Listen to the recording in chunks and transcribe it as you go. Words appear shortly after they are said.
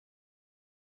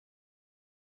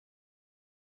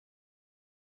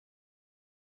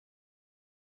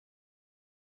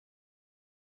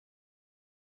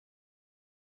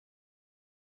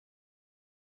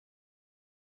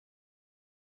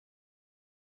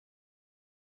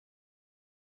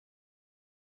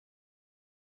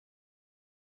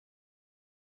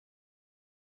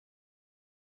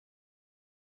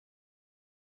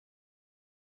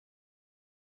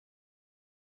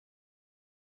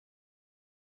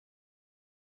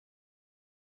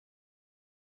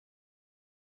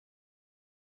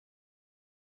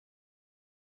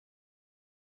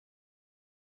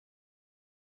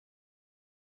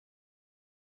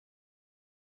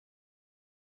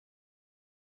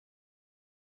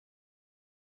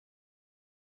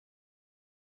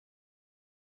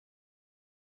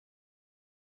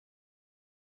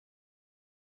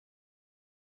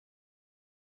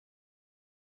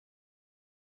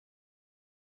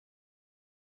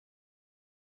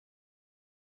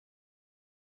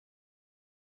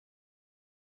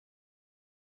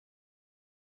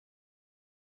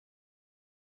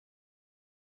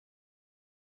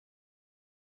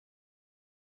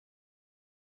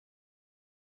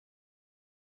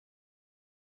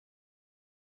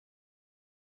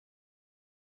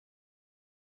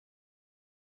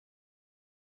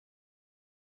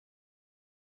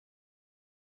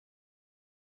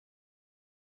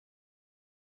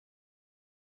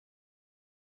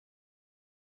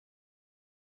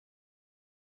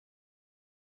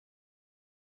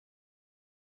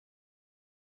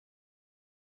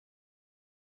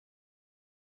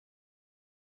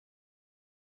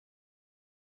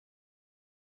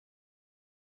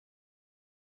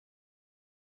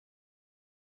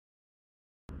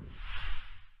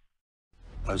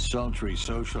a sultry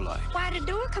socialite. Why the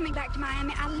door coming back to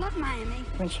Miami? I love Miami.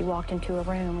 When she walked into a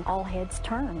room, all heads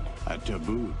turned. A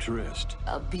taboo tryst.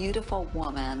 A beautiful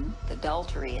woman,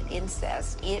 adultery and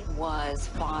incest, it was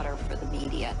fodder for the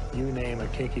media. You name a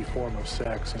kinky form of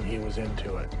sex and he was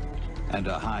into it. And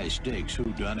a high-stakes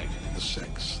whodunit. The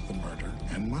sex, the murder,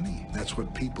 and money. That's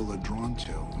what people are drawn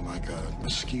to, like a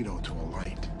mosquito to a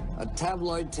light. A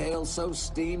tabloid tale so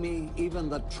steamy, even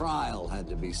the trial had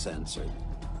to be censored.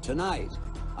 Tonight,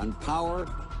 on Power,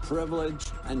 Privilege,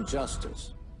 and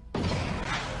Justice.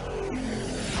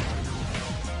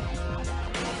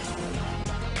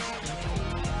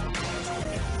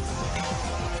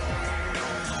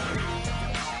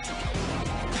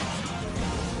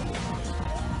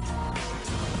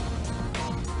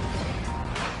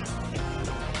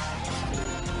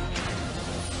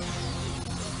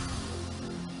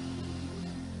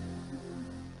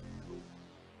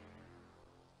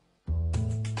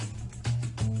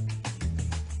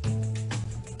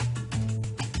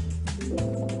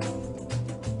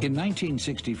 In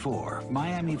 1964,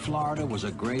 Miami, Florida was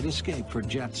a great escape for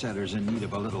jet-setters in need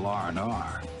of a little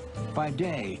R&R. By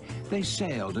day, they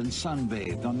sailed and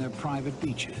sunbathed on their private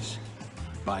beaches.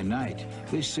 By night,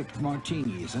 they sipped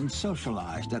martinis and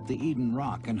socialized at the Eden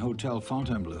Rock and Hotel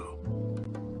Fontainebleau.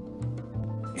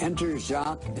 Enter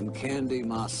Jacques and Candy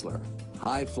Mosler,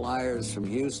 high flyers from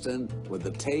Houston with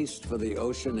a taste for the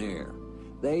ocean air.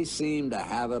 They seem to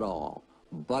have it all.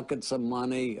 Buckets of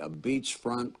money, a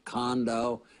beachfront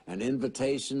condo, and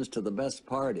invitations to the best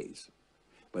parties.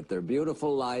 But their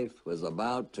beautiful life was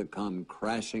about to come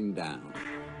crashing down.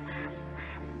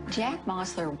 Jack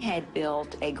Mosler had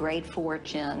built a great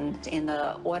fortune in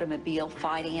the automobile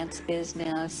finance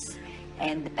business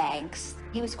and the banks.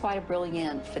 He was quite a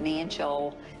brilliant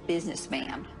financial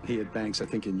businessman. He had banks, I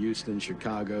think, in Houston,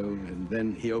 Chicago, and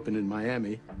then he opened in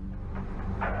Miami.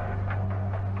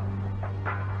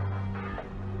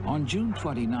 On June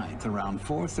 29th, around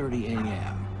 4:30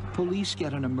 a.m., police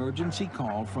get an emergency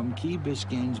call from Key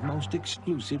Biscayne's most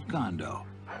exclusive condo,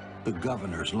 the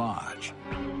Governor's Lodge.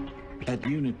 At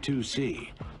Unit 2C,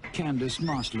 Candace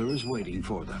Mosler is waiting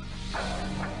for them.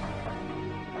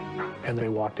 And they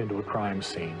walked into a crime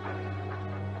scene.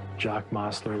 Jacques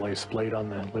Mosler lay splayed on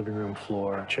the living room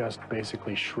floor, chest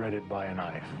basically shredded by a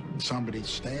knife. Somebody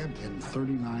stabbed him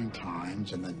 39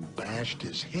 times and then bashed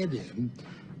his head in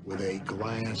with a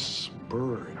glass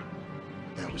bird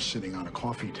that was sitting on a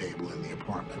coffee table in the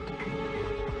apartment.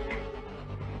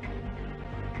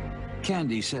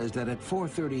 Candy says that at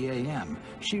 4:30 a.m.,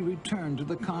 she returned to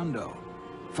the condo,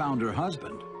 found her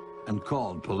husband, and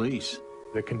called police.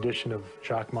 The condition of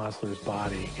Jacques Mosler's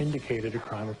body indicated a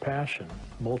crime of passion.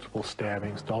 Multiple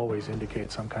stabbings always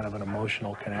indicate some kind of an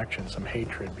emotional connection, some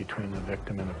hatred between the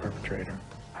victim and the perpetrator.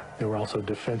 There were also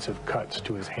defensive cuts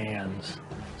to his hands,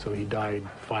 so he died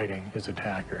fighting his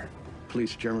attacker.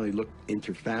 Police generally look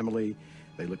into family,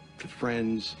 they look to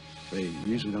friends, they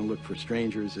usually don't look for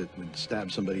strangers that would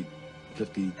stab somebody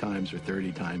 50 times or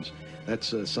 30 times.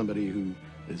 That's somebody who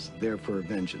is there for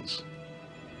vengeance.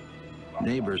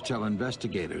 Neighbors tell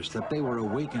investigators that they were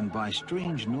awakened by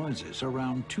strange noises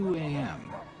around 2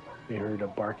 a.m. They heard a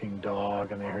barking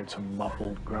dog, and they heard some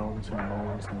muffled groans and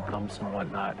moans and thumps and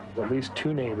whatnot. At least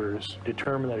two neighbors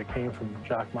determined that it came from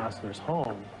Jacques Mosler's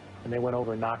home, and they went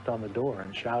over and knocked on the door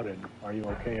and shouted, "Are you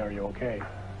okay? Are you okay?"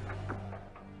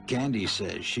 Candy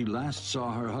says she last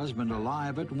saw her husband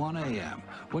alive at 1 a.m.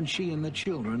 when she and the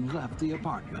children left the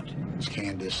apartment. As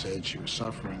Candace said, she was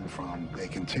suffering from a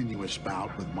continuous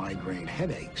bout with migraine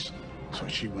headaches. So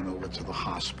she went over to the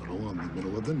hospital in the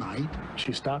middle of the night.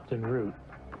 She stopped en route,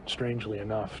 strangely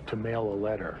enough, to mail a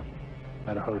letter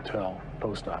at a hotel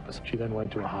post office. She then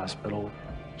went to a hospital.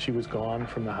 She was gone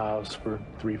from the house for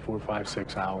 3, 4, 5,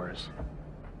 6 hours.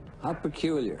 How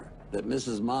peculiar that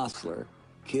Mrs. Mosler,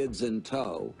 kids in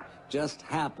tow, just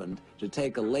happened to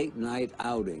take a late-night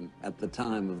outing at the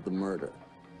time of the murder.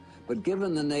 But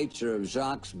given the nature of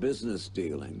Jacques' business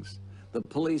dealings, the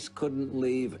police couldn't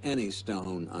leave any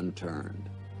stone unturned.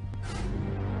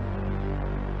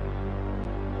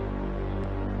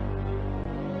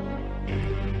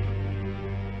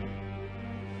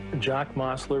 Jacques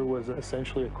Mosler was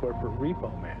essentially a corporate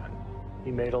repo man.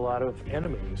 He made a lot of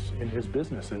enemies in his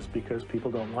businesses because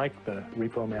people don't like the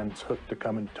repo man's hook to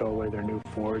come and tow away their new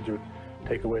Fords or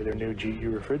take away their new GE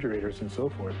refrigerators and so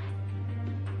forth.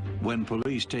 When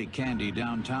police take Candy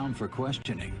downtown for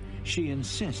questioning, she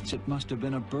insists it must have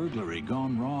been a burglary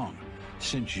gone wrong,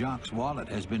 since Jacques' wallet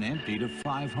has been emptied of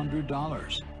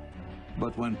 $500.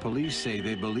 But when police say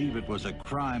they believe it was a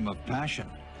crime of passion,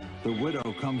 the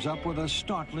widow comes up with a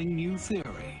startling new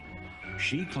theory.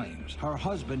 She claims her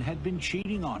husband had been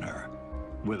cheating on her.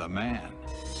 with a man.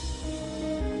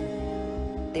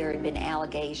 There had been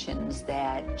allegations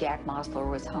that Jack Mosler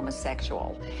was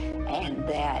homosexual and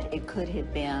that it could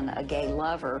have been a gay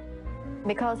lover.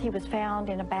 Because he was found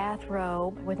in a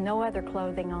bathrobe with no other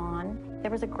clothing on, there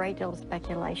was a great deal of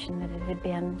speculation that it had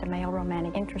been a male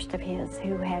romantic interest of his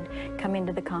who had come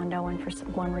into the condo, and for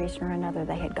one reason or another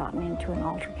they had gotten into an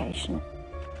altercation.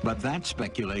 But that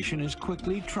speculation is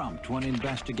quickly trumped when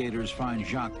investigators find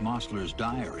Jacques Mosler's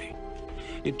diary.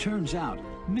 It turns out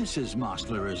Mrs.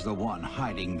 Mosler is the one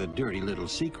hiding the dirty little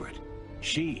secret.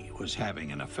 She was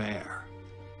having an affair.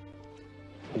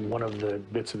 One of the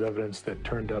bits of evidence that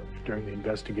turned up during the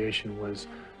investigation was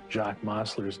Jacques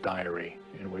Mosler's diary,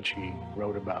 in which he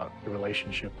wrote about the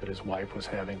relationship that his wife was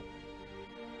having.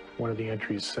 One of the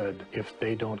entries said, "If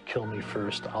they don't kill me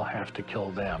first, I'll have to kill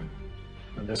them."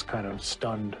 And this kind of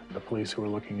stunned the police who were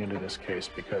looking into this case,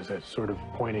 because it's sort of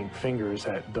pointing fingers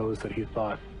at those that he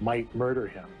thought might murder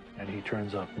him, and he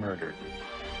turns up murdered.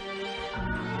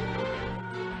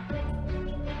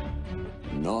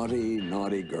 Naughty,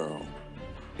 naughty girl.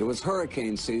 It was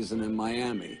hurricane season in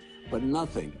Miami, but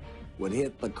nothing would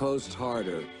hit the coast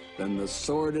harder than the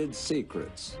sordid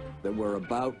secrets that were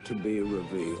about to be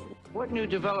revealed. What new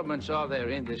developments are there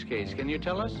in this case? Can you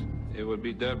tell us? It would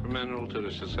be detrimental to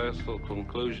the successful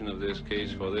conclusion of this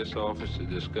case for this office to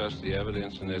discuss the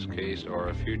evidence in this case or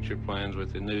our future plans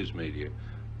with the news media.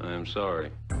 I am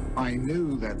sorry. I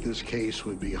knew that this case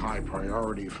would be high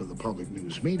priority for the public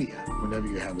news media. Whenever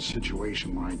you have a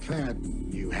situation like that,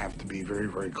 you have to be very,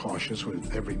 very cautious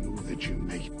with every move that you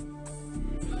make.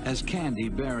 As Candy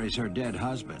buries her dead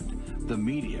husband, the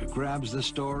media grabs the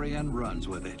story and runs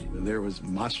with it. There was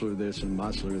Mosler this and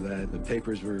Mosler that. The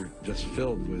papers were just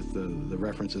filled with the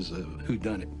references of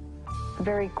whodunit.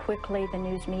 Very quickly, the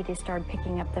news media started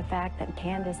picking up the fact that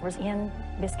Candace was in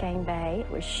Biscayne Bay.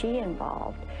 Was she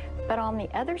involved? But on the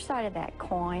other side of that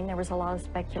coin, there was a lot of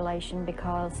speculation,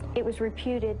 because it was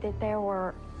reputed that there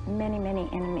were many, many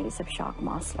enemies of Jacques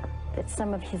Mosler, that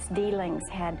some of his dealings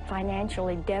had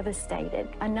financially devastated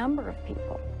a number of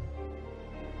people.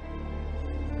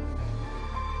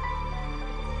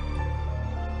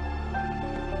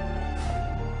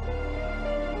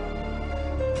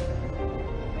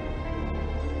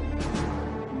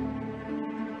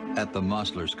 At the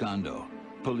Mosler's condo,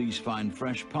 police find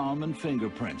fresh palm and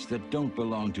fingerprints that don't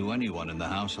belong to anyone in the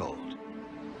household.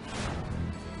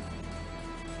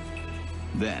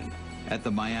 Then, at the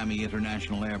Miami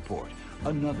International Airport,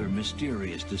 another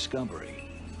mysterious discovery.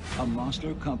 A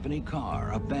Mosler company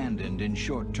car abandoned in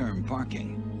short-term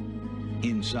parking.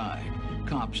 Inside,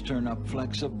 cops turn up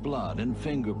flecks of blood and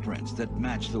fingerprints that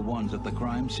match the ones at the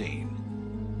crime scene.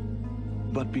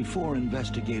 But before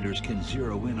investigators can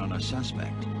zero in on a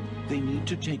suspect, they need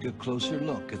to take a closer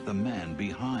look at the man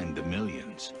behind the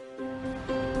millions.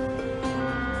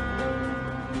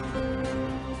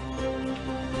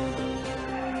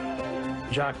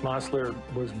 Jacques Mosler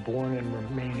was born in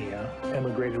Romania,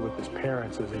 emigrated with his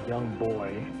parents as a young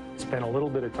boy, spent a little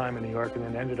bit of time in New York, and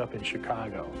then ended up in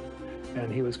Chicago. And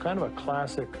he was kind of a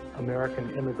classic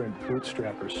American immigrant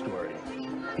bootstrapper story.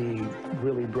 He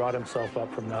really brought himself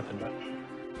up from nothing.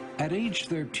 At age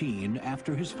 13,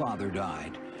 after his father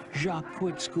died, Jacques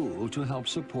quit school to help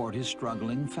support his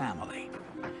struggling family.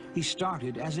 He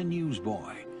started as a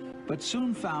newsboy, but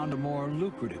soon found a more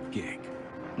lucrative gig,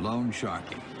 loan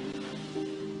sharking.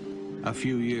 A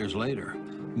few years later,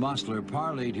 Mosler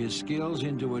parlayed his skills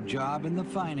into a job in the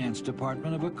finance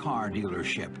department of a car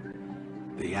dealership.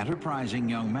 The enterprising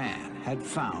young man had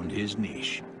found his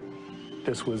niche.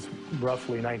 This was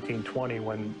roughly 1920,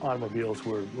 when automobiles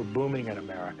were booming in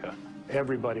America.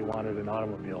 Everybody wanted an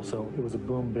automobile, so it was a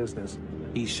boom business.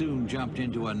 He soon jumped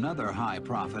into another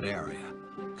high-profit area,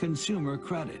 consumer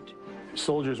credit.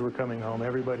 Soldiers were coming home.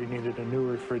 Everybody needed a new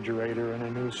refrigerator and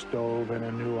a new stove and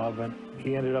a new oven.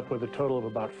 He ended up with a total of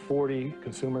about 40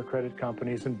 consumer credit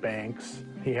companies and banks.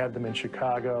 He had them in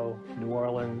Chicago, New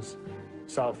Orleans,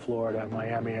 South Florida,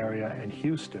 Miami area, and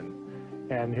Houston.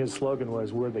 And his slogan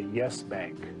was, "We're the yes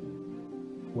bank."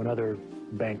 When other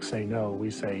banks say no, we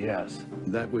say yes.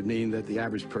 That would mean that the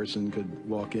average person could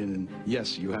walk in and,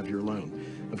 yes, you have your loan.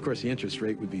 Of course, the interest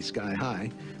rate would be sky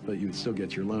high, but you would still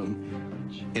get your loan.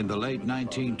 In the late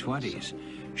 1920s,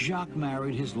 Jacques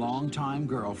married his longtime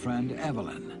girlfriend,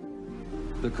 Evelyn.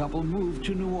 The couple moved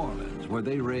to New Orleans, where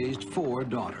they raised 4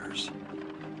 daughters.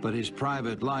 But his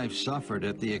private life suffered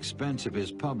at the expense of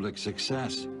his public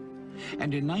success.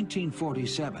 And in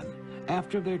 1947,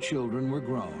 after their children were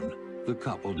grown, the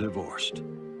couple divorced.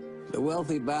 The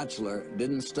wealthy bachelor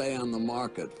didn't stay on the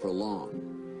market for long.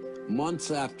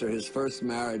 Months after his first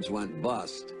marriage went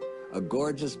bust, A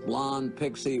gorgeous blonde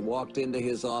pixie walked into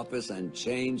his office and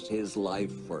changed his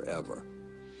life forever.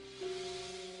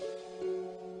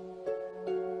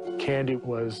 Candy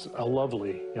was a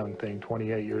lovely young thing,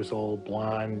 28 years old,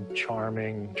 blonde,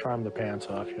 charming, charmed the pants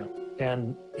off you.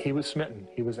 And he was smitten.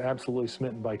 He was absolutely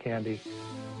smitten by Candy.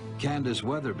 Candace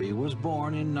Weatherby was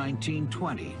born in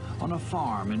 1920 on a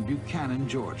farm in Buchanan,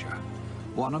 Georgia,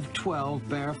 one of 12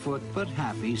 barefoot but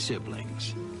happy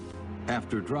siblings.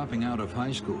 After dropping out of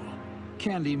high school,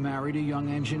 Candy married a young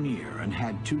engineer and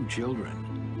had 2 children.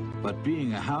 But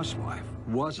being a housewife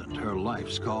wasn't her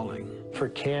life's calling. For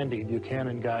Candy,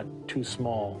 Buchanan got too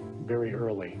small very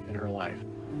early in her life.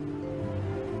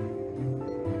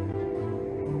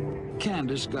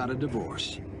 Candace got a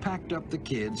divorce, packed up the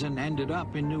kids, and ended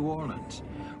up in New Orleans,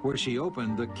 where she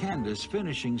opened the Candace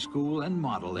Finishing School and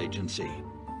Model Agency.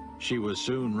 She was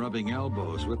soon rubbing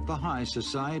elbows with the high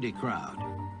society crowd.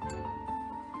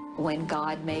 When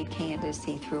God made Candace,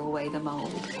 he threw away the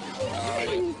mold.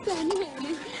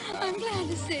 I'm glad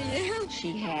to see you.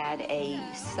 She had a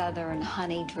southern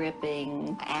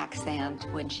honey-dripping accent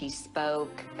when she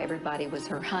spoke. Everybody was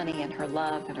her honey and her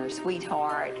love and her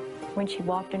sweetheart. When she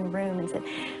walked in the room and said,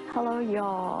 "Hello,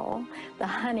 y'all," the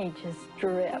honey just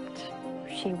dripped.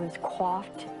 She was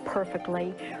coiffed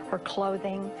perfectly. Her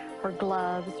clothing, her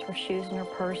gloves, her shoes, and her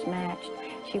purse matched.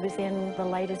 She was in the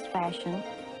latest fashion.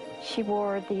 She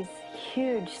wore these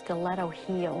huge stiletto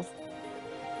heels.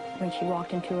 When she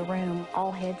walked into a room,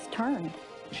 all heads turned.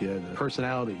 She had a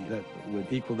personality that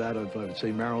would equal that of, I would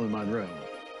say, Marilyn Monroe.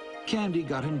 Candy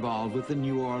got involved with the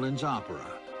New Orleans Opera,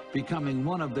 becoming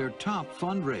one of their top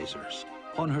fundraisers.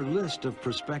 On her list of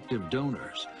prospective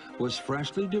donors was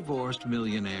freshly divorced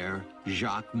millionaire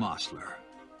Jacques Mosler.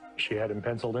 She had him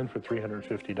penciled in for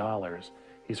 $350.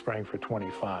 He sprang for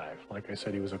 25. Like I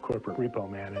said, he was a corporate repo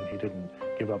man and he didn't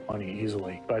give up money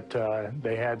easily. But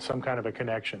they had some kind of a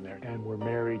connection there and were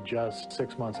married just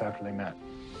 6 months after they met.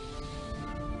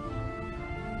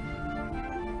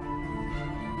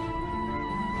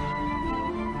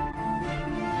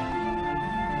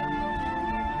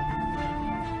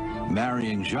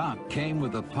 Marrying Jacques came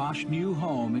with a posh new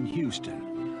home in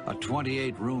Houston, a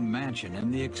 28-room mansion in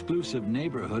the exclusive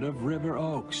neighborhood of River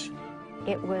Oaks.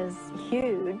 It was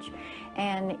huge,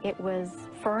 and it was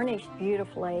furnished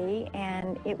beautifully,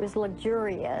 and it was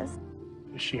luxurious.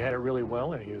 She had it really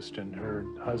well in Houston. Her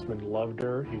husband loved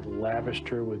her. He lavished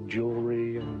her with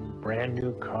jewelry and brand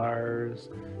new cars.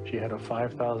 She had a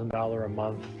 $5,000 a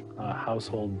month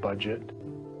household budget.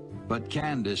 But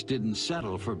Candace didn't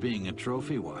settle for being a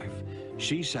trophy wife.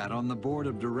 She sat on the board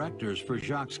of directors for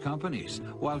Jacques' companies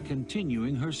while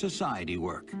continuing her society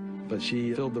work. But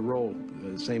she filled the role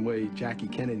the same way Jackie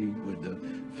Kennedy would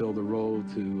fill the role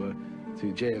to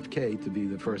JFK to be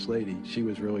the First Lady. She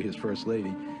was really his First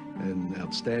Lady and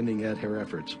outstanding at her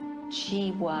efforts.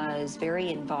 She was very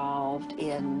involved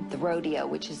in the rodeo,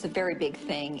 which is a very big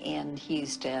thing in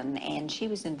Houston, and she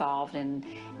was involved in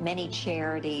many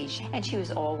charities, and she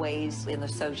was always in the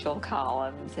social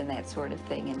columns and that sort of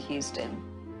thing in Houston.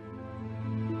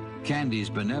 Candy's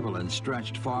benevolence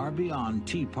stretched far beyond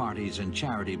tea parties and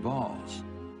charity balls.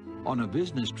 On a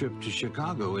business trip to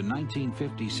Chicago in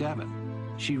 1957,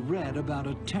 she read about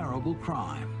a terrible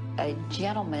crime. A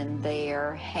gentleman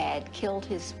there had killed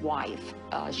his wife,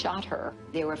 shot her.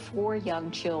 There were 4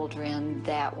 young children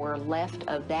that were left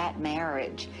of that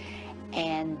marriage,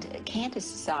 and Candace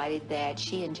decided that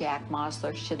she and Jack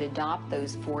Mosler should adopt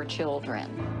those 4 children.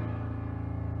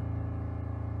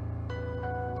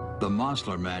 The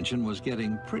Mosler mansion was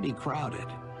getting pretty crowded,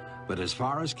 but as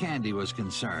far as Candy was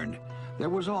concerned, there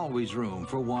was always room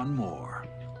for one more,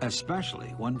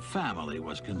 especially when family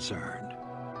was concerned.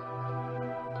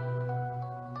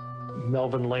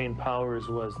 Melvin Lane Powers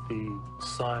was the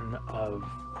son of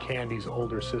Candy's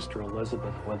older sister,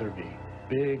 Elizabeth Weatherby.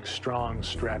 Big, strong,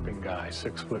 strapping guy,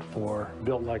 6'4",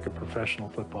 built like a professional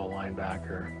football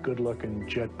linebacker, good-looking,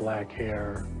 jet black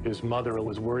hair. His mother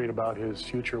was worried about his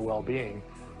future well-being,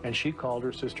 and she called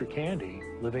her sister Candy,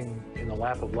 living in the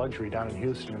lap of luxury down in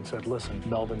Houston, and said, "Listen,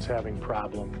 Melvin's having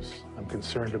problems. I'm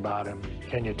concerned about him.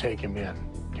 Can you take him in?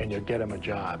 Can you get him a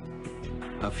job?"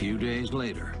 A few days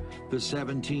later, the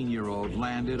 17-year-old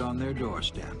landed on their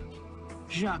doorstep.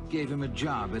 Jacques gave him a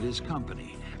job at his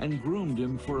company and groomed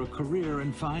him for a career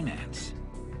in finance.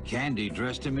 Candy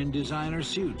dressed him in designer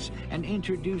suits and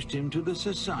introduced him to the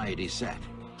society set.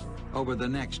 Over the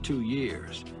next 2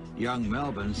 years, young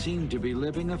Melvin seemed to be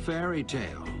living a fairy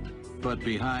tale. But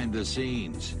behind the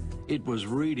scenes, it was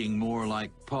reading more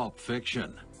like Pulp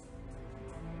Fiction.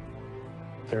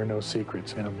 There are no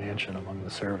secrets in a mansion among the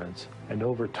servants. And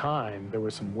over time, there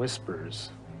were some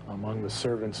whispers among the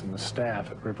servants and the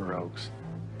staff at River Oaks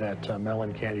that Mel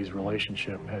and Candy's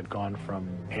relationship had gone from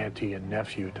auntie and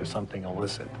nephew to something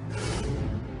illicit.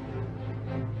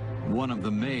 One of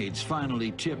the maids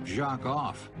finally tipped Jacques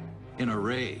off. In a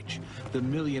rage, the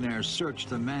millionaire searched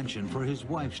the mansion for his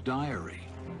wife's diary.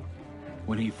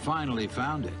 When he finally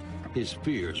found it, his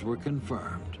fears were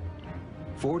confirmed.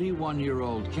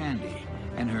 41-year-old Candy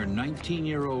and her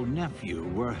 19-year-old nephew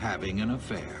were having an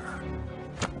affair.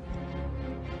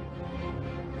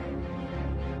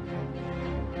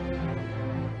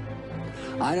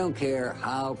 I don't care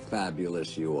how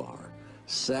fabulous you are.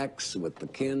 Sex with the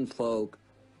kinfolk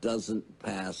doesn't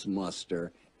pass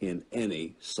muster in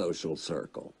any social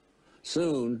circle.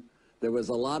 Soon, there was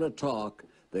a lot of talk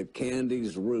that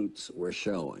Candy's roots were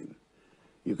showing.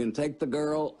 You can take the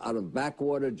girl out of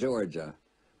backwater Georgia,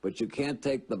 but you can't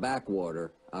take the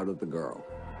backwater out of the girl.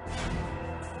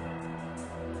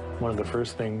 One of the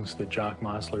first things that Jacques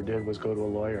Mosler did was go to a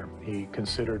lawyer. He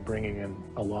considered bringing in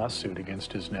a lawsuit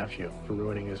against his nephew for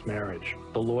ruining his marriage.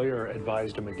 The lawyer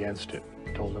advised him against it,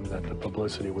 told him that the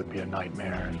publicity would be a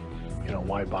nightmare, and, you know,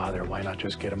 why bother? Why not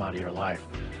just get him out of your life?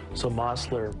 So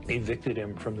Mosler evicted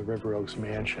him from the River Oaks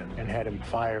mansion and had him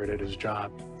fired at his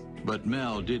job. But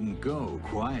Mel didn't go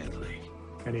quietly.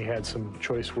 And he had some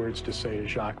choice words to say to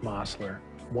Jacques Mosler.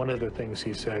 One of the things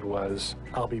he said was,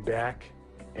 "I'll be back,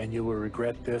 and you will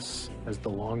regret this as the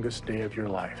longest day of your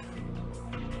life."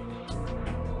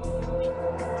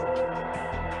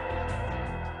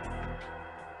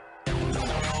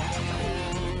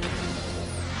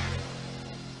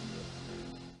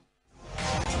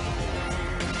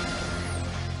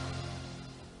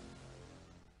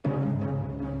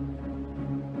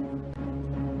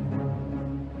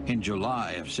 In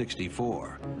July of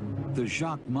 '64, the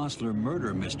Jacques Mosler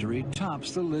murder mystery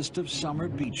tops the list of summer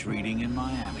beach reading in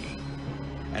Miami.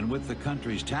 And with the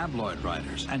country's tabloid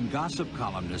writers and gossip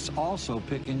columnists also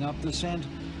picking up the scent,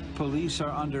 police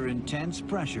are under intense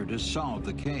pressure to solve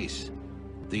the case.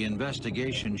 The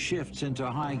investigation shifts into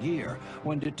high gear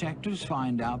when detectives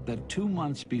find out that 2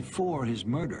 months before his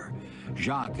murder,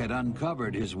 Jacques had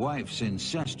uncovered his wife's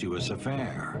incestuous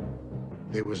affair.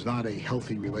 There was not a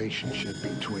healthy relationship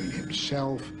between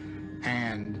himself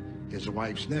and his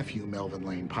wife's nephew, Melvin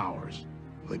Lane Powers.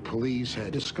 The police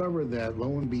had discovered that,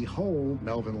 lo and behold,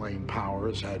 Melvin Lane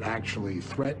Powers had actually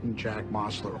threatened Jack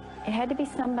Mosler. It had to be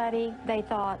somebody they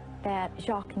thought that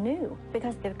Jacques knew,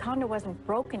 because the condo wasn't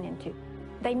broken into.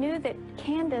 They knew that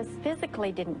Candace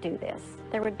physically didn't do this.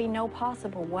 There would be no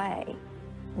possible way.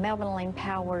 Melvin Lane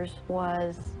Powers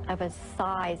was of a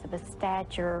size, of a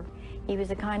stature. He was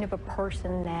the kind of a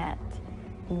person that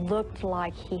looked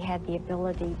like he had the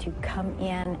ability to come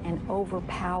in and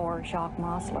overpower Jacques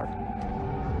Mosler.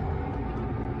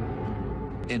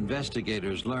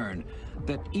 Investigators learn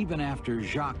that even after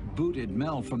Jacques booted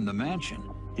Mel from the mansion,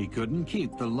 he couldn't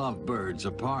keep the lovebirds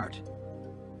apart.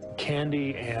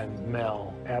 Candy and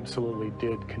Mel absolutely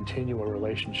did continue a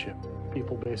relationship.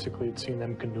 People basically had seen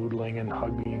them canoodling and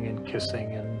hugging and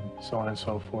kissing and so on and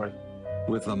so forth.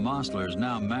 With the Moslers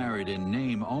now married in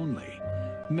name only,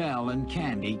 Mel and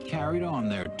Candy carried on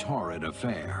their torrid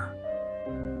affair.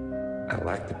 I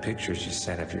like the pictures you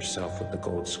sent of yourself with the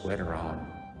gold sweater on.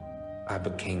 I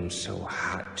became so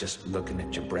hot just looking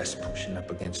at your breast pushing up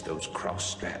against those cross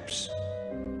straps.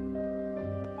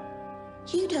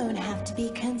 You don't have to be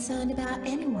concerned about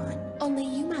anyone. Only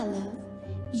you, my love.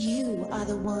 You are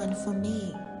the one for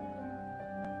me.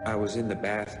 I was in the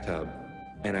bathtub,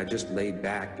 and I just laid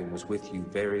back and was with you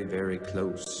very, very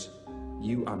close.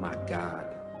 You are my God.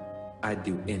 I'd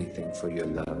do anything for your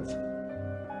love.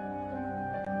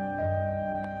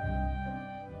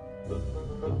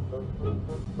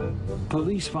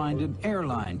 Police find an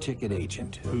airline ticket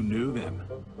agent who knew them.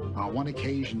 On one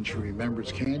occasion, she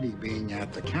remembers Candy being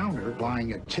at the counter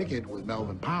buying a ticket with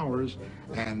Melvin Powers,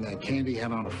 and that Candy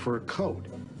had on a fur coat.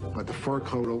 But the fur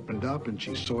coat opened up, and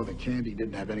she saw that Candy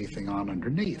didn't have anything on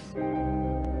underneath.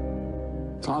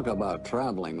 Talk about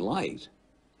traveling light.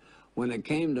 When it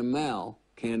came to Mel,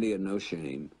 Candy had no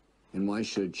shame. And why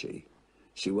should she?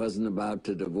 She wasn't about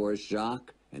to divorce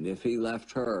Jacques, and if he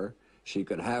left her, she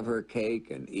could have her cake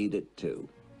and eat it too.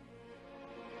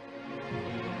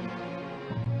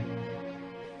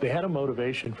 They had a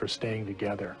motivation for staying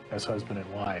together as husband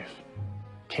and wife.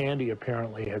 Candy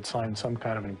apparently had signed some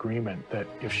kind of an agreement that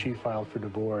if she filed for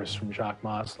divorce from Jacques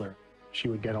Mosler, she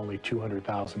would get only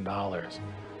 $200,000.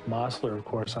 Mosler, of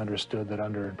course, understood that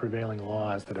under prevailing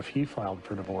laws that if he filed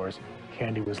for divorce,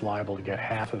 Candy was liable to get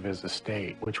half of his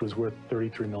estate, which was worth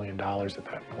 $33 million at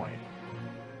that point.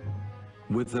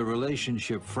 With the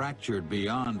relationship fractured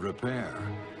beyond repair,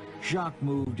 Jacques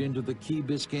moved into the Key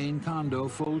Biscayne condo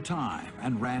full-time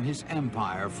and ran his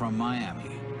empire from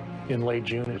Miami. In late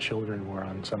June, the children were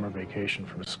on summer vacation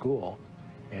from school,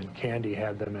 and Candy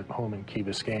had them at home in Key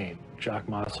Biscayne. Jacques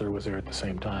Mosler was there at the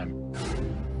same time.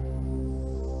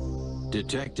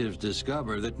 Detectives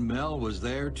discover that Mel was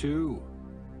there too.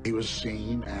 He was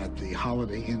seen at the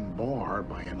Holiday Inn bar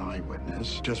by an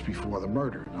eyewitness just before the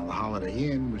murder. Now, the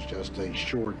Holiday Inn was just a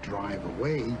short drive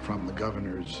away from the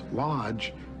governor's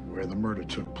lodge where the murder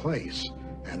took place,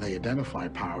 and they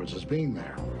identified Powers as being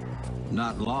there.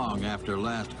 Not long after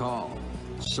last call,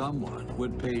 someone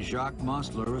would pay Jacques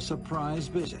Mosler a surprise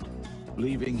visit,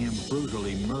 leaving him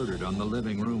brutally murdered on the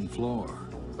living room floor.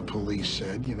 The police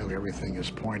said, you know, everything is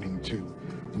pointing to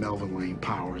Melvin Lane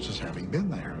Powers as having been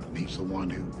there. He's the one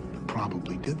who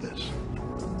probably did this.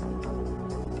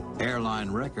 Airline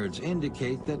records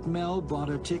indicate that Mel bought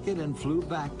a ticket and flew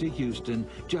back to Houston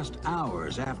just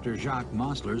hours after Jacques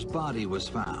Mosler's body was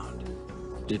found.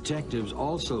 Detectives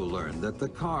also learned that the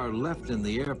car left in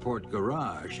the airport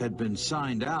garage had been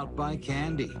signed out by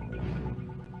Candy.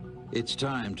 It's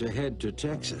time to head to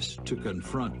Texas to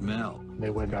confront Mel.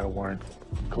 They went and got a warrant,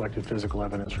 collected physical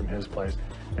evidence from his place,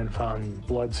 and found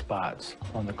blood spots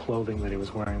on the clothing that he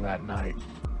was wearing that night.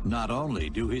 Not only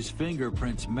do his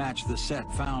fingerprints match the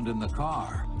set found in the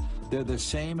car, they're the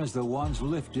same as the ones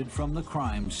lifted from the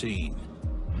crime scene.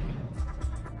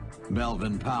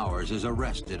 Melvin Powers is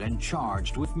arrested and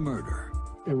charged with murder.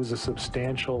 It was a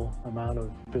substantial amount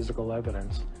of physical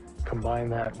evidence. Combine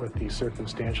that with the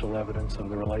circumstantial evidence of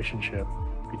the relationship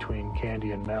between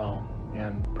Candy and Mel,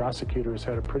 and prosecutors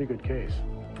had a pretty good case.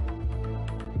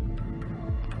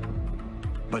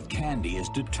 But Candy is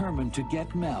determined to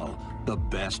get Mel the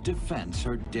best defense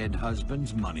her dead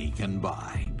husband's money can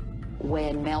buy.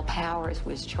 When Mel Powers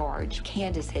was charged,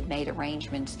 Candace had made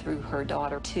arrangements through her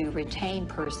daughter to retain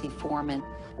Percy Foreman.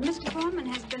 Mr. Foreman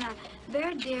has been a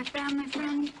very dear family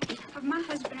friend of my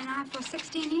husband and I for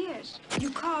 16 years.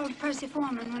 You called Percy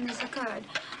Foreman when this occurred,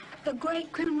 the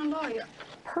great criminal lawyer.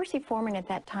 Percy Foreman at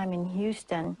that time in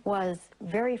Houston was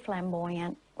very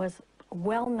flamboyant, was a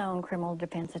well-known criminal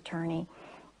defense attorney,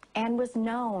 and was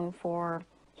known for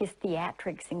his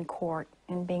theatrics in court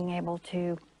and being able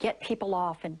to get people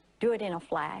off and do it in a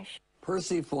flash.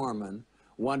 Percy Foreman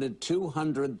wanted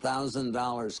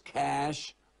 $200,000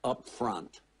 cash up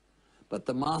front, but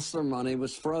the Mosler money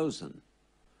was frozen.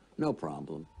 No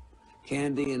problem.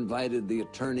 Candy invited the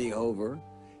attorney over,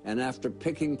 and after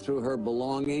picking through her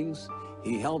belongings,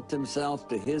 he helped himself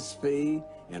to his fee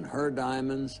in her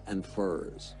diamonds and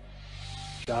furs.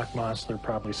 Jacques Mosler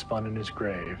probably spun in his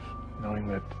grave, knowing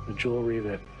that the jewelry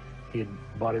that he had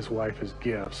bought his wife as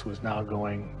gifts was now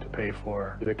going to pay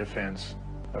for the defense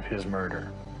of his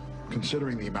murder.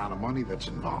 Considering the amount of money that's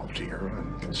involved here,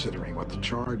 and considering what the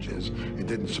charge is, it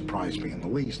didn't surprise me in the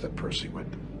least that Percy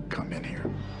would come in here.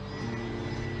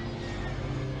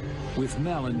 With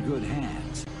Mel in good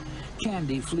hands,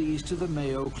 Candy flees to the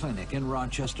Mayo Clinic in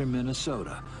Rochester,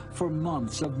 Minnesota for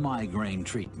months of migraine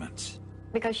treatments.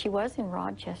 Because she was in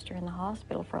Rochester in the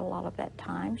hospital for a lot of that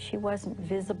time, she wasn't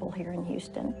visible here in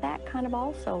Houston. That kind of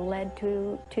also led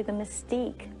to the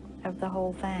mystique of the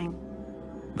whole thing.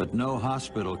 But no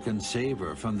hospital can save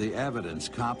her from the evidence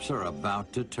cops are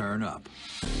about to turn up.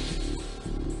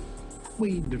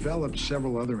 We developed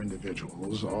several other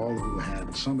individuals, all who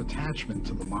had some attachment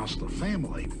to the Mosler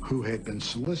family, who had been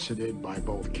solicited by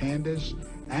both Candace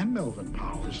and Melvin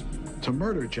Powers to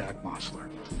murder Jack Mosler.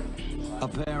 A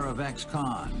pair of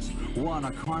ex-cons, one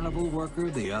a carnival worker,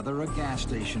 the other a gas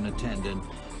station attendant,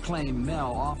 claim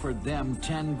Mel offered them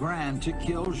 10 grand to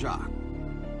kill Jacques.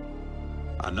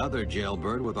 Another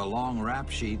jailbird with a long rap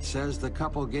sheet says the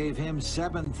couple gave him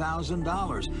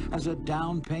 $7,000 as a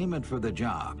down payment for the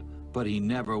job, but he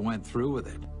never went through with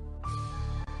it.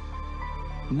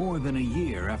 More than a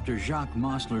year after Jacques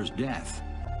Mosler's death,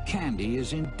 Candy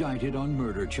is indicted on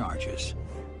murder charges.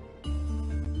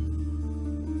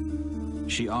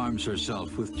 She arms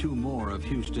herself with 2 more of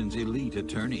Houston's elite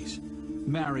attorneys,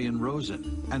 Marion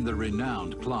Rosen and the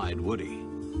renowned Clyde Woody.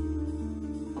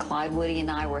 Clyde Woody and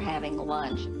I were having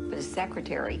lunch. The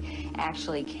secretary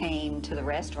actually came to the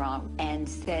restaurant and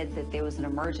said that there was an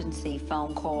emergency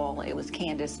phone call. It was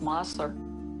Candace Mosler.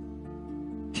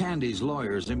 Candy's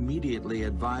lawyers immediately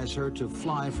advise her to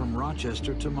fly from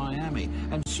Rochester to Miami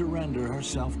and surrender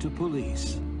herself to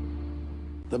police.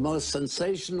 The most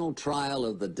sensational trial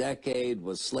of the decade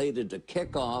was slated to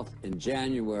kick off in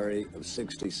January of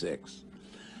 '66.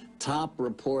 Top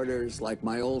reporters like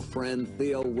my old friend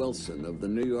Theo Wilson of the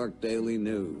New York Daily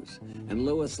News and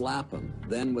Louis Lapham,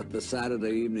 then with the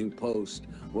Saturday Evening Post,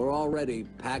 were already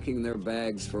packing their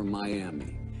bags for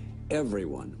Miami.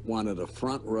 Everyone wanted a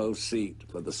front row seat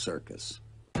for the circus.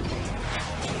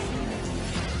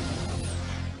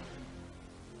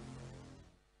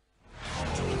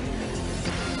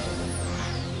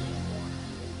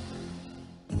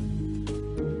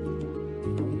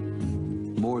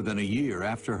 More than a year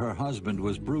after her husband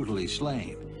was brutally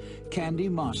slain, Candy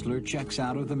Mosler checks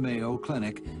out of the Mayo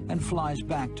Clinic and flies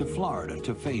back to Florida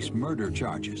to face murder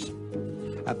charges.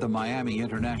 At the Miami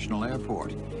International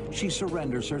Airport, she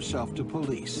surrenders herself to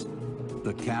police.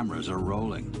 The cameras are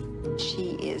rolling.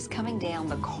 She is coming down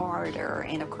the corridor,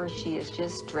 and of course she is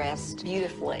just dressed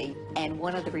beautifully. And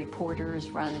one of the reporters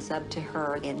runs up to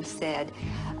her and said,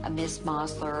 Miss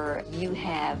Mosler, you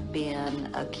have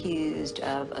been accused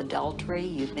of adultery,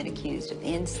 you've been accused of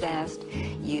incest,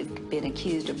 you've been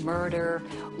accused of murder.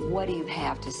 What do you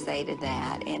have to say to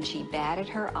that? And she batted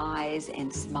her eyes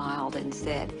and smiled and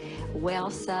said,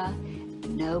 well, sir,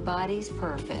 nobody's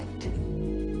perfect.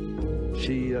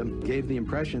 She gave the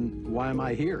impression, why am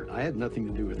I here? I had nothing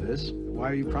to do with this. Why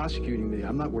are you prosecuting me?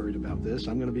 I'm not worried about this.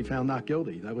 I'm going to be found not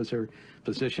guilty. That was her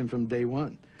position from day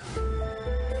one.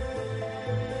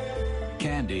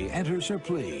 Candy enters her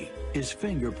plea, is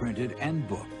fingerprinted and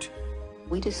booked.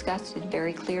 We discussed it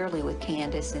very clearly with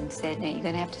Candace and said, now you're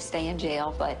going to have to stay in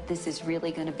jail, but this is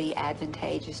really going to be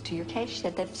advantageous to your case. She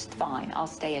said, that's fine, I'll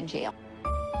stay in jail.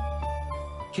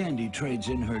 Candy trades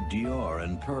in her Dior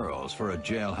and pearls for a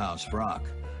jailhouse frock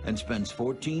and spends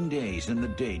 14 days in the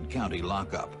Dade County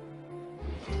lockup.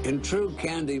 In true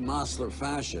Candy Mosler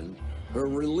fashion, her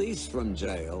release from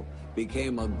jail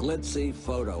became a glitzy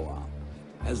photo op.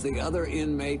 As the other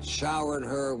inmates showered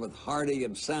her with hearty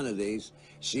obscenities,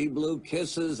 she blew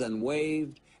kisses and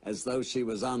waved as though she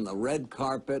was on the red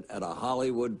carpet at a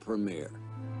Hollywood premiere.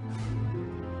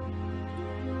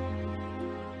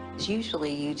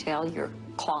 Usually you tell your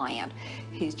client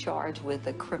who's charged with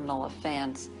a criminal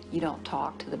offense, you don't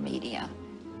talk to the media,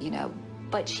 you know.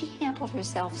 But she handled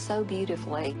herself so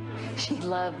beautifully. She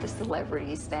loved the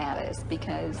celebrity status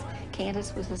because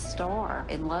Candace was a star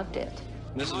and loved it.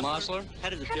 Mrs. Mosler, how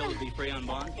does it feel to be free on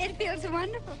bond? It feels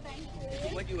wonderful, thank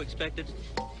you. What you expected?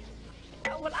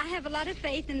 Well, I have a lot of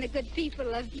faith in the good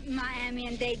people of Miami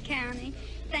and Dade County.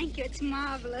 Thank you. It's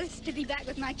marvelous to be back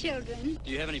with my children.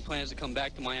 Do you have any plans to come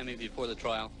back to Miami before the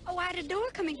trial? Oh, I'd adore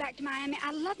coming back to Miami.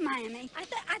 I love Miami.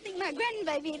 I think my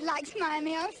grandbaby likes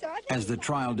Miami also. As the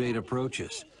trial date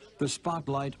approaches, the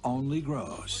spotlight only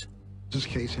grows. This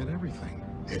case had everything.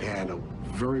 It had a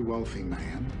very wealthy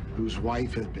man whose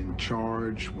wife had been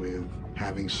charged with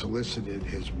having solicited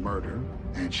his murder,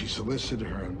 and she solicited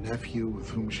her nephew with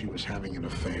whom she was having an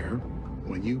affair.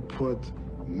 When you put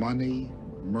money,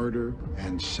 murder,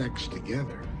 and sex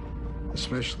together,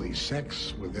 especially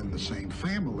sex within the same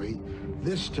family,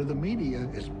 this to the media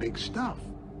is big stuff.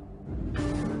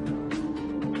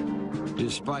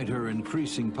 Despite her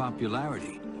increasing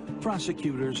popularity,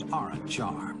 prosecutors aren't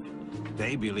charmed.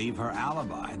 They believe her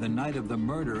alibi the night of the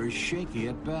murder is shaky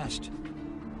at best.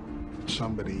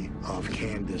 Somebody of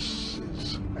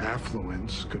Candace's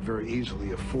affluence could very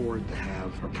easily afford to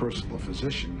have a personal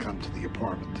physician come to the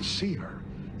apartment to see her,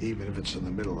 even if it's in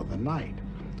the middle of the night.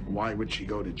 Why would she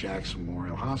go to Jackson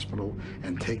Memorial Hospital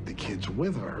and take the kids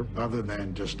with her, other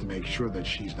than just to make sure that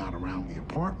she's not around the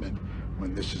apartment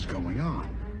when this is going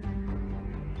on?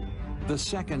 The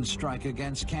second strike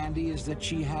against Candy is that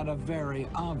she had a very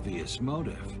obvious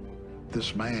motive.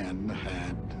 This man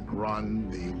had run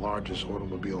the largest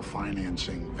automobile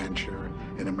financing venture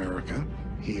in America.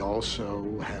 He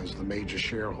also has the major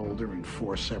shareholder in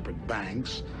 4 separate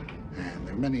banks, and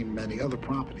there are many, many other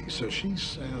properties. So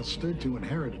she's stood to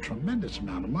inherit a tremendous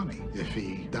amount of money if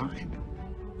he died.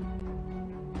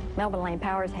 Melvin Lane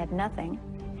Powers had nothing.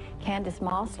 Candace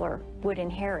Mosler would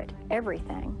inherit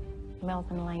everything.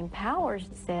 Melvin Lane Powers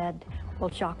said, well,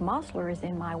 Jock Mosler is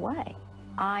in my way.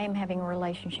 I am having a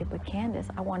relationship with Candace.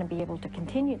 I want to be able to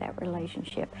continue that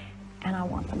relationship, and I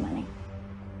want the money.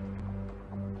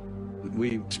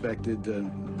 We expected,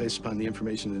 based upon the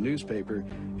information in the newspaper,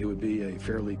 it would be a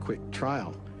fairly quick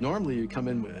trial. Normally, you come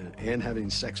in with Anne having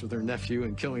sex with her nephew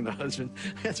and killing the husband.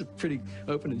 That's a pretty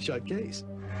open and shut case.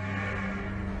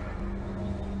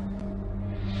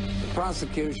 The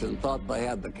prosecution thought they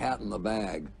had the cat in the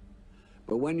bag.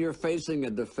 But when you're facing a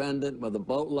defendant with a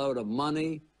boatload of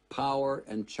money, power,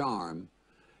 and charm,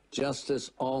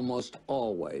 justice almost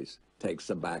always takes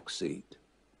a back seat.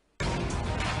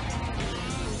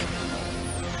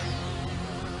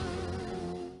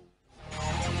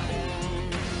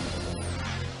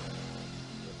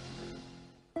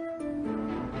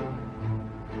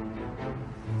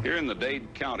 Here in the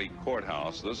Dade County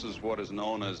Courthouse, this is what is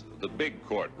known as the big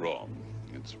courtroom.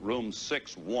 It's room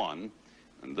 6-1.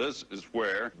 And this is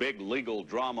where big legal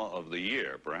drama of the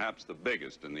year, perhaps the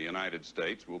biggest in the United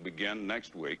States, will begin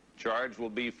next week. Charge will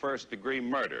be first-degree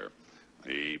murder.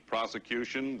 The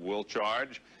prosecution will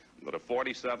charge that a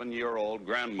 47-year-old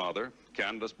grandmother,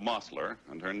 Candace Mosler,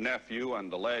 and her nephew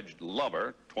and alleged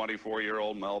lover,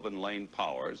 24-year-old Melvin Lane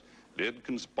Powers, did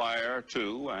conspire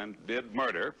to and did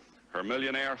murder her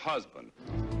millionaire husband.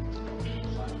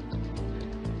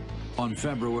 On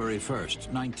February 1st,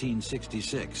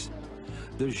 1966,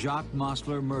 the Jacques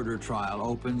Mosler murder trial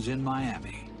opens in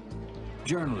Miami.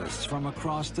 Journalists from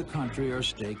across the country are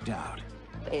staked out.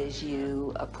 As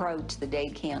you approach the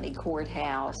Dade County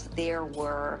Courthouse, there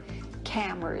were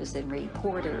cameras and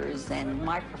reporters and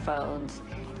microphones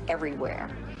everywhere.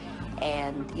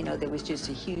 And, you know, there was just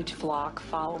a huge flock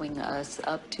following us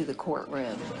up to the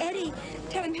courtroom. Eddie,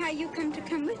 tell him how you come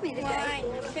with me today.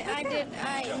 Well,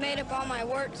 I made up all my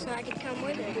work so I could come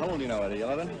with him. How old are you now, Eddie?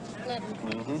 11? 11.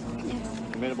 Mm-hmm. Yes.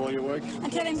 You made up all your work?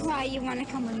 And tell him why you want to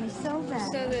come with me so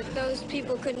bad. So that those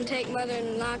people couldn't take Mother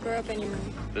and lock her up anymore.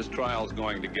 This trial is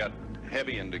going to get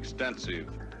heavy and extensive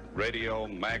radio,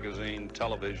 magazine,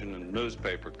 television, and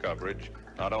newspaper coverage,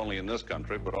 not only in this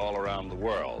country, but all around the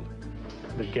world.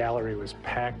 The gallery was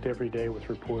packed every day with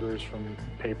reporters from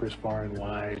papers far and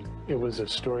wide. It was a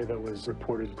story that was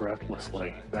reported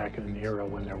breathlessly back in an era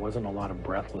when there wasn't a lot of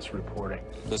breathless reporting.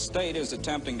 The state is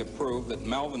attempting to prove that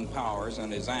Melvin Powers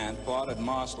and his aunt plotted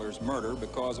Mosler's murder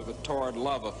because of a torrid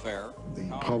love affair. The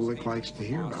public likes to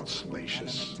hear about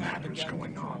salacious matters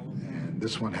going on, and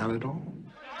this one had it all.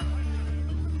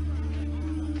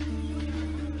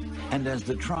 And as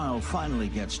the trial finally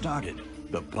gets started,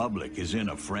 the public is in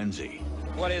a frenzy.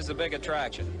 What is the big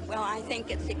attraction? Well, I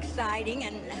think it's exciting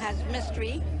and has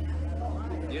mystery.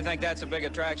 Do you think that's a big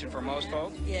attraction for most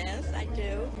folks? Yes, I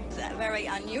do. It's a very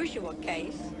unusual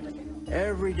case.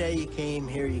 Every day you came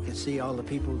here, you could see all the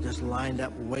people just lined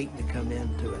up waiting to come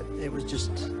into it. It was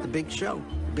just a big show.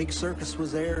 The big circus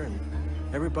was there, and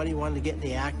everybody wanted to get in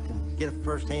the act and get a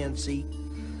first-hand seat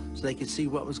so they could see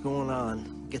what was going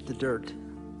on, get the dirt.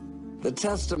 The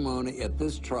testimony at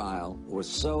this trial was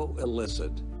so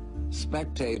illicit,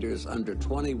 spectators under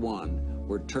 21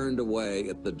 were turned away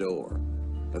at the door.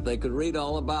 But they could read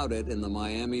all about it in the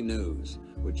Miami News,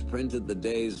 which printed the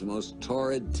day's most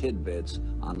torrid tidbits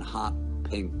on hot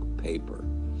pink paper.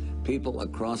 People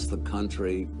across the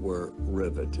country were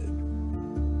riveted.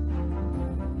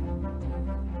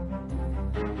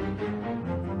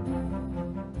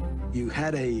 You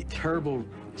had a terrible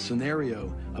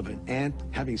scenario of an aunt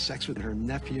having sex with her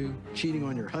nephew, cheating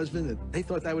on your husband, and they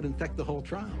thought that would infect the whole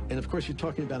trial. And of course, you're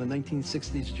talking about a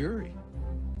 1960s jury.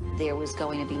 There was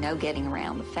going to be no getting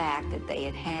around the fact that they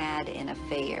had had an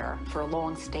affair for a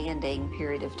long-standing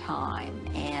period of time.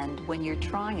 And when you're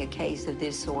trying a case of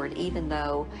this sort, even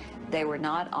though they were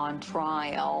not on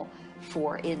trial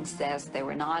for incest, they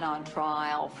were not on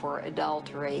trial for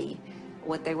adultery,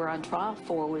 what they were on trial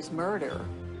for was murder.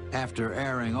 After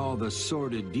airing all the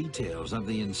sordid details of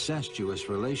the incestuous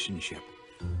relationship,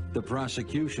 the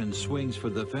prosecution swings for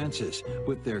the fences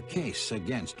with their case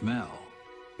against Mel.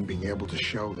 Being able to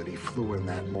show that he flew in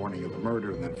that morning of the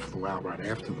murder and then flew out right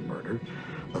after the murder,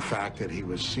 the fact that he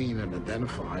was seen and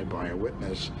identified by a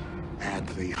witness at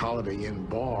the Holiday Inn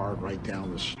bar right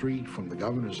down the street from the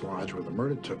Governor's Lodge where the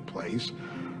murder took place,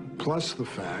 plus the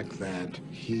fact that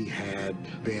he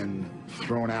had been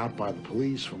thrown out by the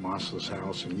police from Mosler's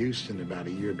house in Houston about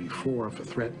a year before for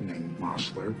threatening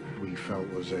Mosler, we felt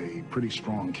was a pretty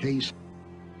strong case.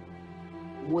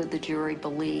 Would the jury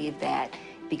believe that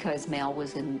because Mel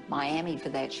was in Miami for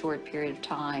that short period of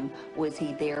time, was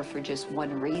he there for just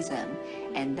one reason,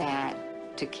 and that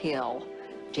to kill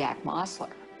Jack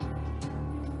Mosler?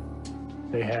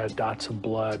 They had dots of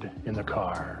blood in the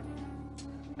car.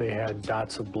 They had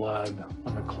dots of blood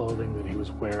on the clothing that he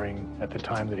was wearing at the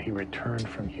time that he returned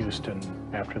from Houston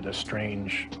after the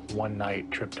strange one-night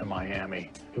trip to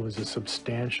Miami. It was a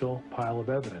substantial pile of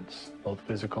evidence, both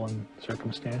physical and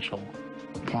circumstantial.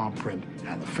 The palm print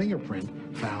and the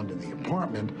fingerprint found in the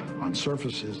apartment on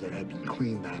surfaces that had been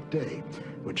cleaned that day,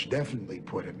 which definitely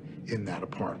put him in that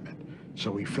apartment.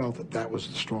 So we felt that that was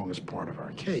the strongest part of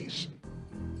our case.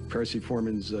 Percy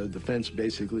Foreman's defense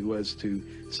basically was to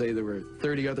say there were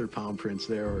 30 other palm prints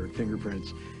there or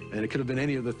fingerprints, and it could have been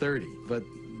any of the 30. But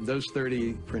those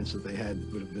 30 prints that they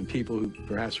had would have been people who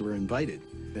perhaps were invited.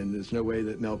 And there's no way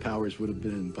that Mel Powers would have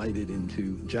been invited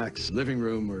into Jack's living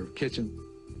room or kitchen.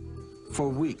 For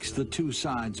weeks, the two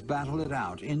sides battle it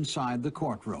out inside the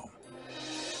courtroom.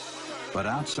 But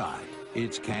outside,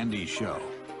 it's Candy's show.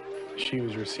 She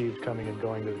was received coming and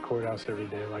going to the courthouse every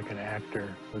day like an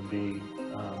actor would be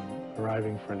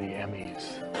arriving for the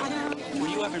Emmys. Were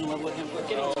you ever in love with him?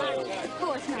 Of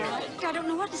course not. I don't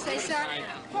know what to say, sir.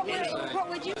 What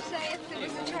would you say if there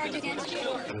was a charge against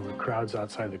you? There were crowds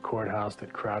outside the courthouse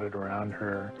that crowded around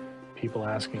her, people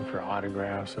asking for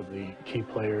autographs of the key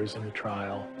players in the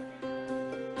trial.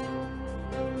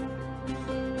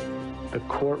 The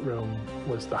courtroom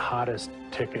was the hottest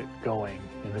ticket going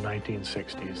in the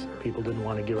 1960s. People didn't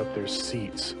want to give up their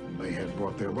seats. They had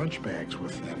brought their lunch bags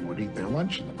with them, would eat their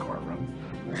lunch in the courtroom,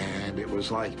 and it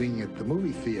was like being at the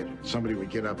movie theater. Somebody would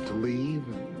get up to leave,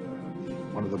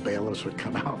 and one of the bailiffs would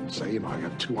come out and say, you know, I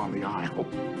got two on the aisle.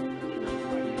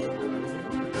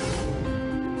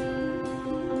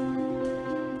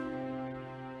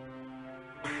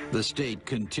 The state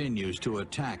continues to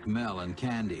attack Mel and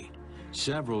Candy.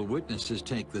 Several witnesses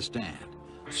take the stand,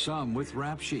 some with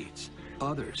rap sheets,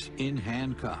 others in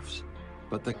handcuffs.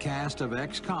 But the cast of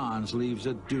ex-cons leaves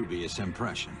a dubious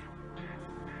impression.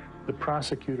 The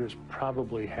prosecutors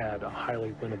probably had a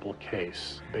highly winnable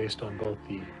case based on both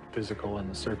the physical and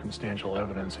the circumstantial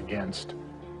evidence against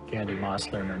Candy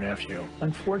Mosler and her nephew.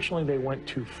 Unfortunately, they went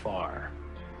too far.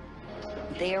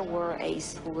 There were a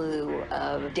slew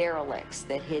of derelicts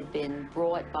that had been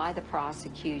brought by the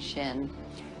prosecution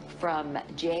from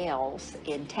jails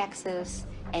in Texas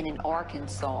and in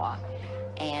Arkansas.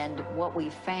 And what we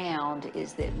found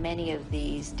is that many of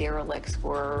these derelicts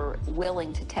were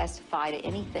willing to testify to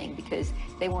anything because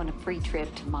they want a free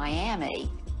trip to Miami.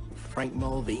 Frank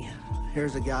Mulvey,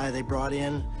 here's a guy they brought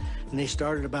in, and they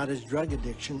started about his drug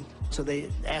addiction. So they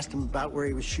asked him about where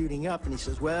he was shooting up, and he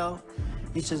says, well,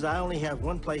 I only have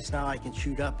one place now I can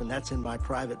shoot up, and that's in my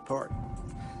private part.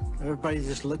 Everybody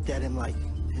just looked at him like,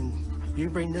 and you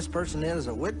bring this person in as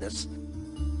a witness?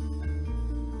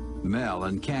 Mel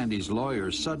and Candy's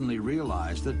lawyers suddenly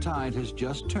realize the tide has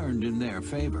just turned in their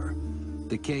favor.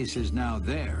 The case is now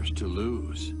theirs to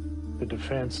lose. The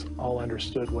defense all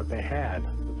understood what they had.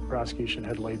 The prosecution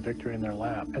had laid victory in their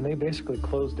lap, and they basically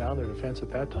closed down their defense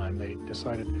at that time. They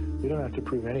decided, we don't have to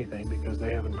prove anything because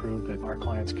they haven't proved that our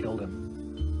clients killed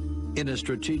him. In a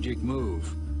strategic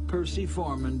move, Percy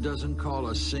Foreman doesn't call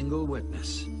a single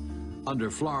witness.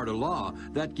 Under Florida law,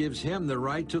 that gives him the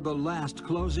right to the last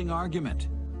closing argument.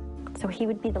 So he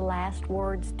would be the last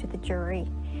words to the jury.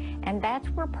 And that's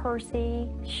where Percy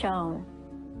shone.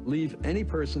 Leave any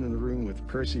person in the room with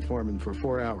Percy Foreman for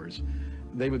 4 hours,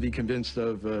 they would be convinced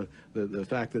of the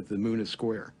fact that the moon is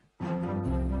square.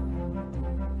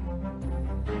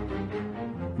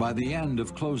 By the end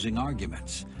of closing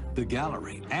arguments, the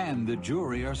gallery and the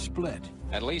jury are split.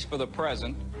 At least for the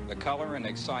present, the color and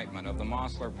excitement of the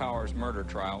Mosler Powers murder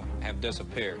trial have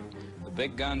disappeared. The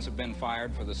big guns have been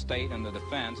fired for the state and the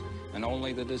defense, and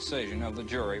only the decision of the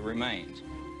jury remains.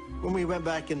 When we went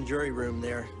back in the jury room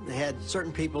there, they had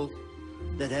certain people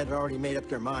that had already made up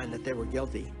their mind that they were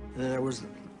guilty. And then there was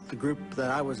the group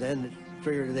that I was in that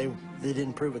figured they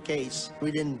didn't prove a case.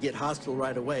 We didn't get hostile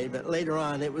right away, but later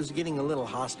on it was getting a little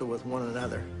hostile with one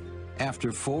another.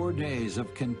 After 4 days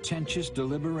of contentious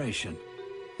deliberation,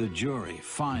 the jury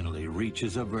finally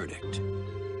reaches a verdict.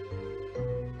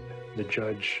 The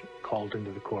judge called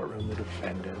into the courtroom the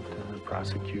defendant and the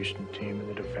prosecution team and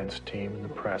the defense team and the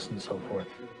press and so forth.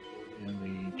 And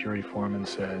the jury foreman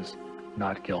says,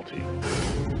 not guilty.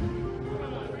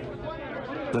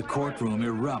 The courtroom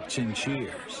erupts in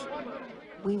cheers.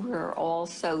 We were all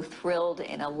so thrilled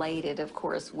and elated, of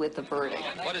course, with the verdict.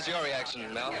 What is your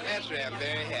reaction, Mel? Naturally, I'm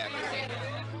very happy.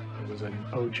 It was an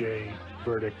OJ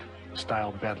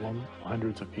verdict-style bedlam.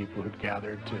 Hundreds of people had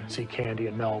gathered to see Candy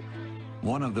and Mel.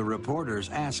 One of the reporters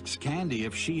asks Candy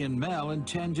if she and Mel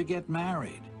intend to get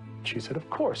married. She said, of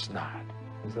course not,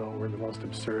 as though it were the most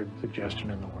absurd suggestion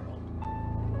in the world.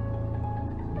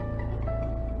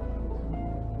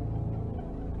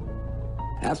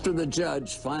 After the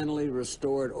judge finally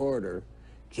restored order,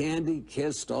 Candy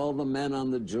kissed all the men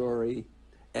on the jury,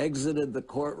 exited the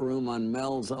courtroom on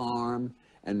Mel's arm,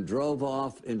 and drove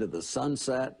off into the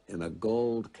sunset in a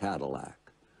gold Cadillac.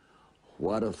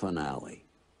 What a finale.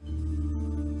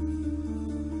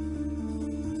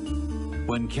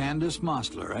 When Candace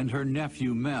Mosler and her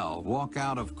nephew Mel walk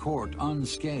out of court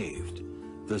unscathed,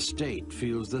 the state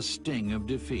feels the sting of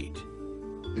defeat.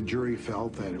 The jury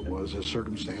felt that it was a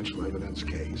circumstantial evidence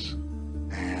case,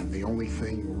 and the only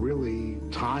thing really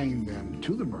tying them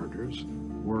to the murders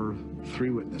were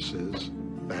 3 witnesses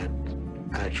that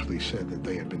actually said that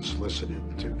they had been solicited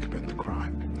to commit the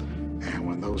crime. And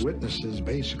when those witnesses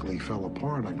basically fell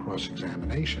apart on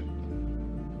cross-examination,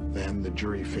 then the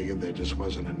jury figured there just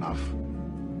wasn't enough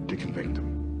to convict them.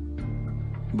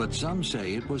 But some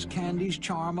say it was Candy's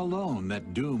charm alone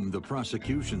that doomed the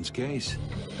prosecution's case.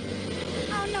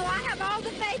 Oh, no, I have all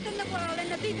the faith in the world in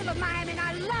the people of Miami, and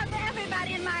I love everyone.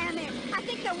 in Miami. I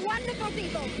think they're wonderful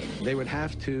people. They would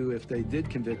have to, if they did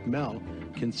convict Mel,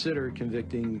 consider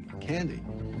convicting Candy,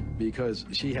 because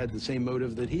she had the same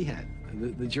motive that he had.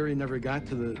 The jury never got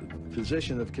to the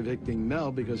position of convicting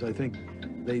Mel because I think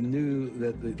they knew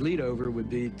that the lead over would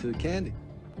be to Candy.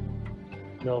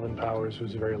 Melvin Powers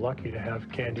was very lucky to have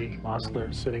Candy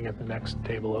Mosler sitting at the next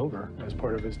table over as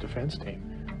part of his defense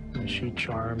team. And she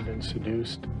charmed and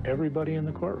seduced everybody in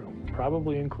the courtroom,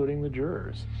 probably including the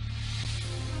jurors.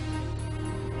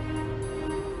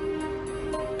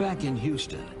 Back in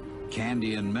Houston,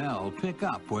 Candy and Mel pick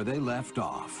up where they left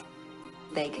off.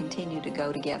 They continued to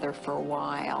go together for a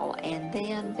while, and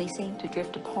then they seemed to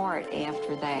drift apart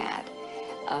after that.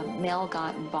 Mel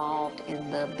got involved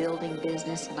in the building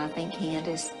business, and I think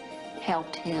Candace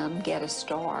helped him get a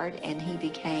start, and he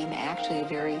became actually a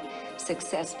very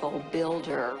successful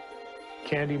builder.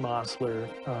 Candy Mosler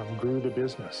grew the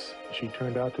business. She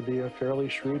turned out to be a fairly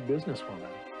shrewd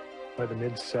businesswoman. By the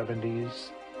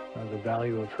mid-70s, the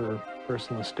value of her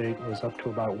personal estate was up to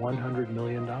about $100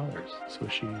 million. So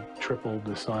she tripled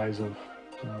the size of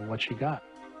what she got.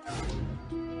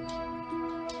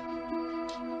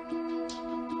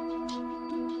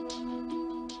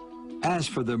 As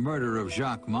for the murder of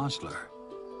Jacques Mosler,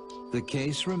 the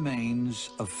case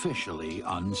remains officially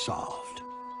unsolved.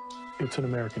 It's an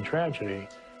American tragedy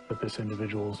that this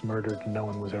individual was murdered and no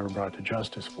one was ever brought to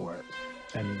justice for it.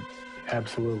 And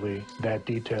absolutely, that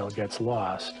detail gets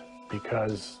lost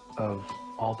because of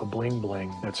all the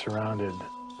bling-bling that surrounded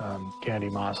Candy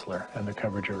Mosler and the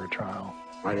coverage of her trial.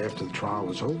 Right after the trial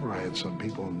was over, I had some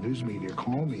people in the news media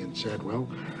call me and said, well,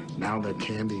 now that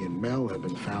Candy and Mel have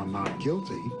been found not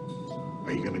guilty,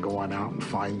 are you going to go on out and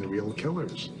find the real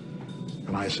killers?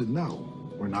 And I said, no,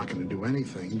 we're not going to do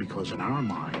anything because in our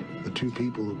mind, the two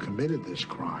people who committed this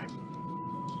crime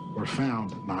were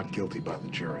found not guilty by the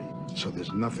jury. So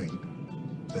there's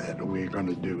nothing that we're going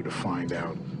to do to find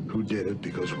out who did it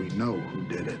because we know who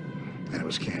did it, and it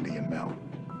was Candy and Mel.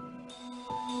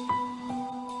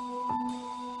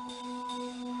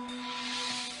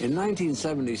 In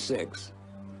 1976,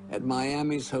 at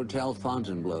Miami's Hotel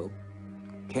Fontainebleau,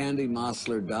 Candy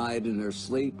Mosler died in her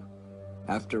sleep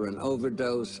after an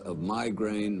overdose of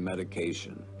migraine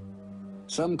medication.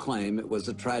 Some claim it was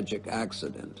a tragic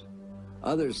accident.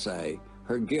 Others say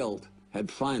her guilt had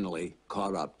finally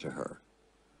caught up to her.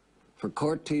 For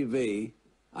Court TV,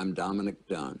 I'm Dominic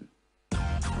Dunn.